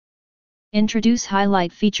Introduce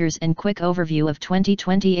highlight features and quick overview of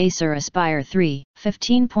 2020 Acer Aspire 3,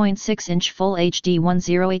 15.6-inch Full HD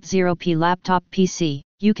 1080p laptop PC.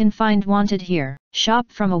 You can find wanted here. Shop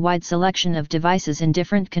from a wide selection of devices in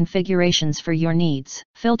different configurations for your needs.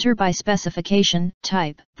 Filter by specification,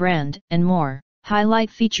 type, brand, and more. Highlight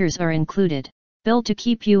features are included. Built to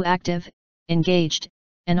keep you active, engaged,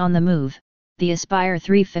 and on the move. The Aspire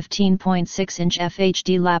 3 15.6-inch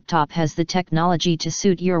FHD laptop has the technology to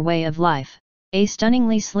suit your way of life. A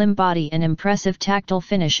stunningly slim body and impressive tactile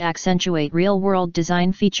finish accentuate real-world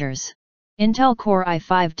design features. Intel Core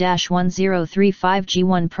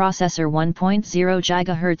i5-1035G1 processor 1.0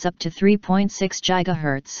 GHz up to 3.6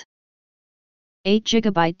 GHz. 8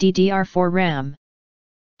 GB DDR4 RAM.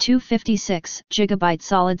 256 GB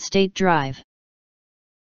solid-state drive.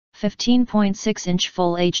 15.6-inch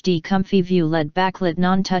Full HD Comfy View LED backlit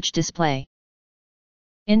non-touch display.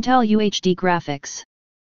 Intel UHD graphics.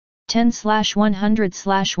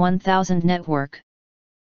 10/100/1000 network.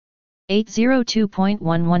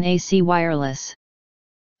 802.11 AC wireless.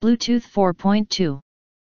 Bluetooth 4.2.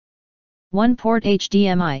 1-port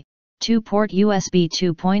HDMI, 2-port USB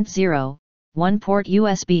 2.0, 1-port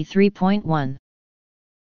USB 3.1.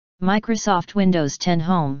 Microsoft Windows 10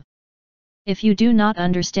 Home. If you do not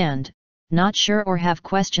understand, not sure or have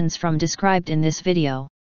questions from described in this video,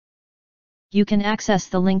 you can access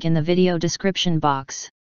the link in the video description box.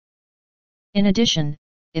 In addition,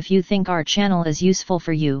 if you think our channel is useful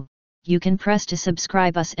for you, you can press to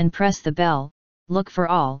subscribe us and press the bell, look for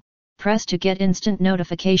all, press to get instant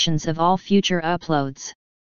notifications of all future uploads.